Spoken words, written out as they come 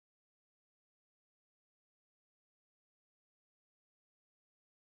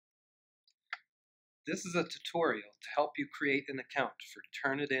This is a tutorial to help you create an account for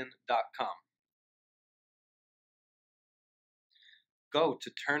Turnitin.com. Go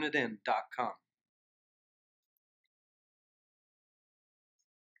to Turnitin.com.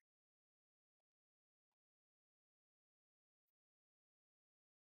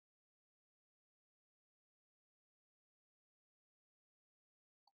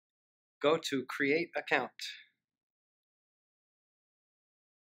 Go to Create Account.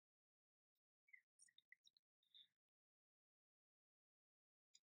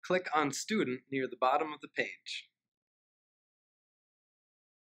 Click on Student near the bottom of the page.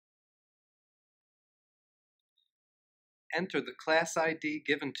 Enter the class ID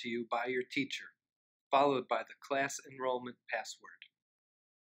given to you by your teacher, followed by the class enrollment password.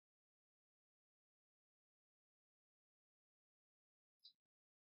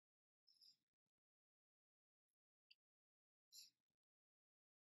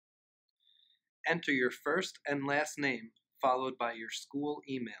 Enter your first and last name, followed by your school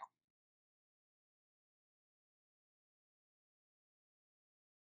email.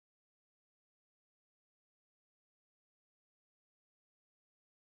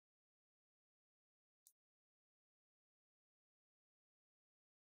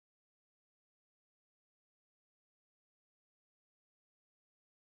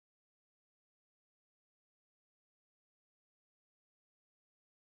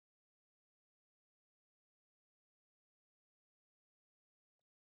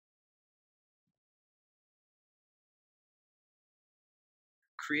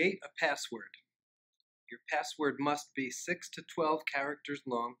 Create a password. Your password must be 6 to 12 characters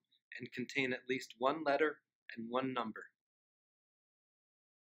long and contain at least one letter and one number.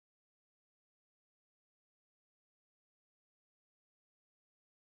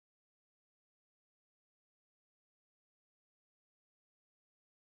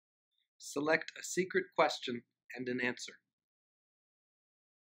 Select a secret question and an answer.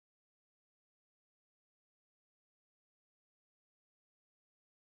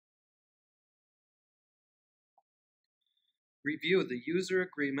 Review the user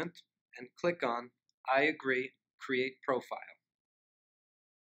agreement and click on I agree, create profile.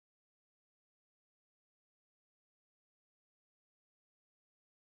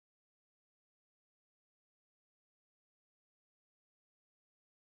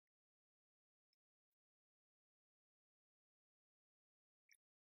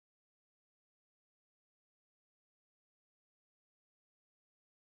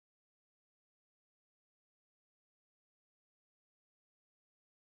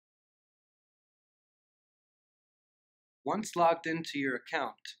 Once logged into your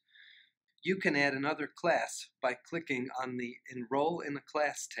account, you can add another class by clicking on the Enroll in a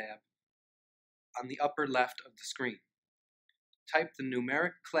Class tab on the upper left of the screen. Type the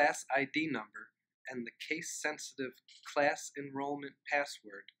numeric class ID number and the case-sensitive class enrollment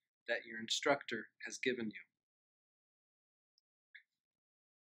password that your instructor has given you.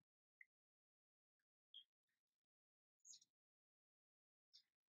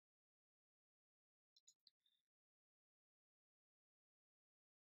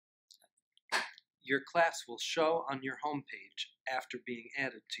 Your class will show on your homepage after being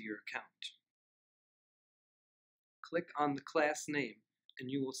added to your account. Click on the class name and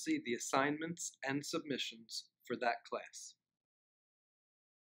you will see the assignments and submissions for that class.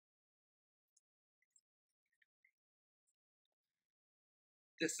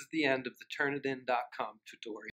 This is the end of the Turnitin.com tutorial.